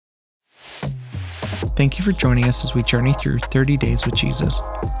Thank you for joining us as we journey through 30 Days with Jesus,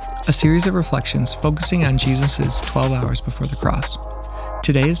 a series of reflections focusing on Jesus' 12 hours before the cross.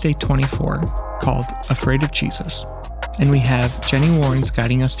 Today is day 24, called Afraid of Jesus, and we have Jenny Warrens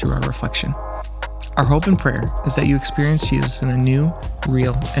guiding us through our reflection. Our hope and prayer is that you experience Jesus in a new,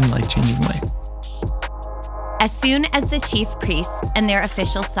 real, and life-changing way. As soon as the chief priests and their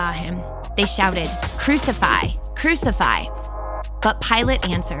officials saw him, they shouted, "Crucify! Crucify!" But Pilate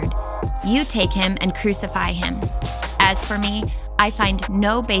answered, "You take him and crucify him. As for me, I find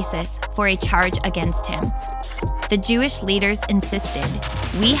no basis for a charge against him." The Jewish leaders insisted,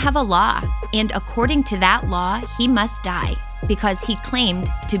 "We have a law, and according to that law, he must die, because he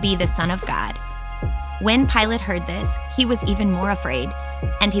claimed to be the Son of God." When Pilate heard this, he was even more afraid,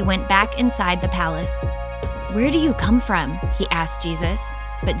 and he went back inside the palace. "Where do you come from?" he asked Jesus,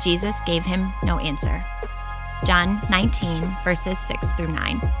 but Jesus gave him no answer. John 19, verses 6 through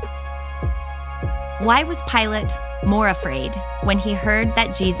 9. Why was Pilate more afraid when he heard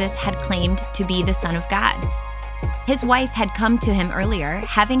that Jesus had claimed to be the Son of God? His wife had come to him earlier,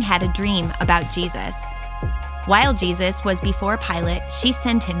 having had a dream about Jesus. While Jesus was before Pilate, she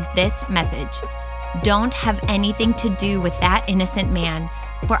sent him this message: "Don't have anything to do with that innocent man,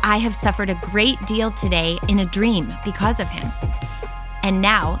 for I have suffered a great deal today in a dream because of him." And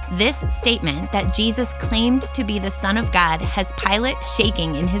now, this statement that Jesus claimed to be the Son of God has Pilate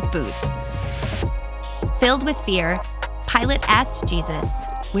shaking in his boots. Filled with fear, Pilate asked Jesus,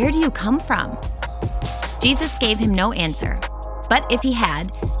 "Where do you come from?" Jesus gave him no answer, but if he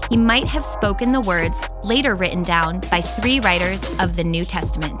had, he might have spoken the words later written down by three writers of the New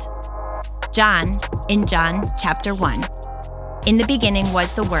Testament. John, in John chapter 1. "In the beginning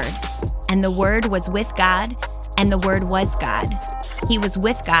was the Word, and the Word was with God, and the Word was God. He was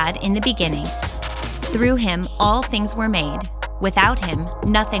with God in the beginning. Through him all things were made. Without him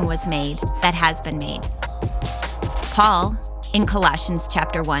nothing was made that has been made." Paul, in Colossians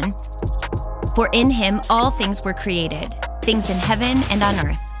chapter 1. "For in him all things were created, things in heaven and on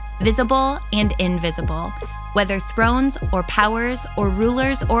earth, visible and invisible, whether thrones or powers or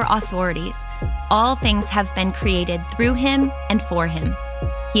rulers or authorities. All things have been created through him and for him.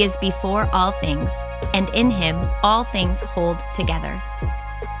 He is before all things, and in him all things hold together."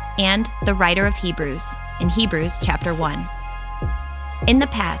 And the writer of Hebrews, in Hebrews chapter 1. In the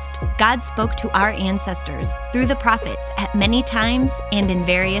past, God spoke to our ancestors through the prophets at many times and in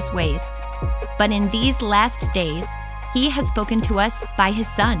various ways. But in these last days, he has spoken to us by his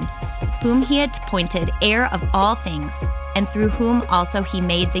Son, whom he had appointed heir of all things, and through whom also he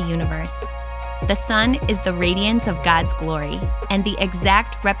made the universe. The Son is the radiance of God's glory and the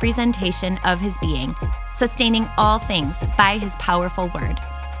exact representation of his being, sustaining all things by his powerful word.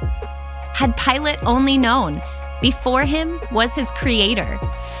 Had Pilate only known, before him was his Creator.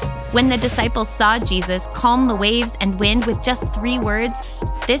 When the disciples saw Jesus calm the waves and wind with just 3 words,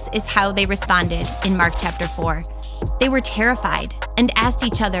 this is how they responded in Mark chapter 4. They were terrified and asked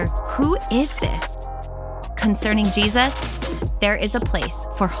each other, "Who is this?" Concerning Jesus, there is a place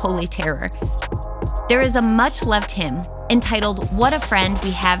for holy terror. There is a much-loved hymn entitled, "What a Friend We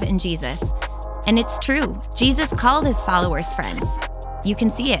Have in Jesus." And it's true, Jesus called his followers friends. You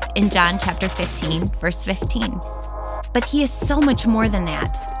can see it in John chapter 15, verse 15. But he is so much more than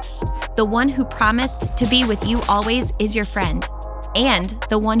that. The one who promised to be with you always is your friend, and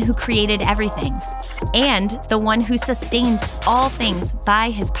the one who created everything, and the one who sustains all things by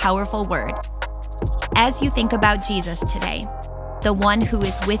his powerful word. As you think about Jesus today, the one who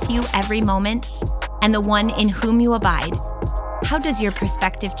is with you every moment, and the one in whom you abide, how does your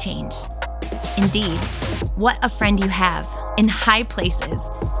perspective change? Indeed, what a friend you have in high places.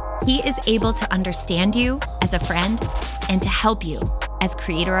 He is able to understand you as a friend and to help you as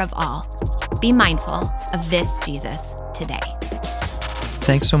creator of all. Be mindful of this Jesus today.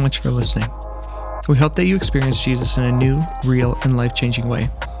 Thanks so much for listening. We hope that you experience Jesus in a new, real, and life-changing way.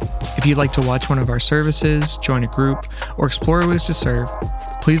 If you'd like to watch one of our services, join a group, or explore ways to serve,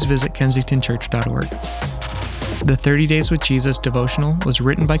 please visit kensingtonchurch.org. The 30 Days with Jesus devotional was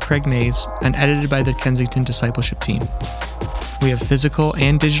written by Craig Mays and edited by the Kensington Discipleship team. We have physical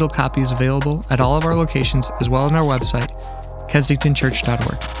and digital copies available at all of our locations as well as on our website,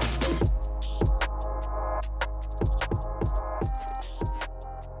 kensingtonchurch.org.